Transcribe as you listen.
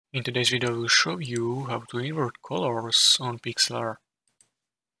In today's video I will show you how to invert colors on Pixlr.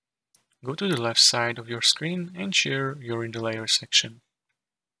 Go to the left side of your screen and here you're in the layer section.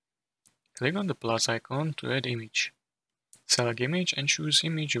 Click on the plus icon to add image. Select image and choose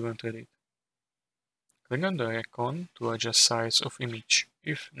image you want to edit. Click on the icon to adjust size of image,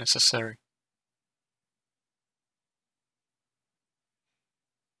 if necessary.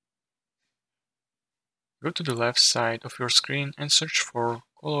 Go to the left side of your screen and search for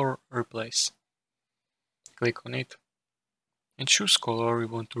Color Replace. Click on it and choose color you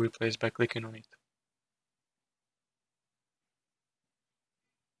want to replace by clicking on it.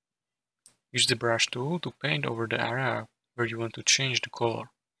 Use the brush tool to paint over the area where you want to change the color.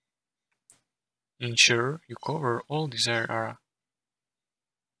 Ensure you cover all desired area.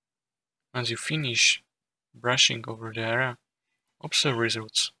 Once you finish brushing over the area, observe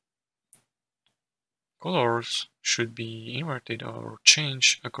results. Colors should be inverted or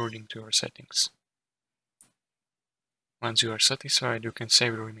changed according to your settings. Once you are satisfied, you can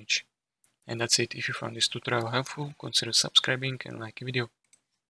save your image. And that's it. If you found this tutorial helpful, consider subscribing and like the video.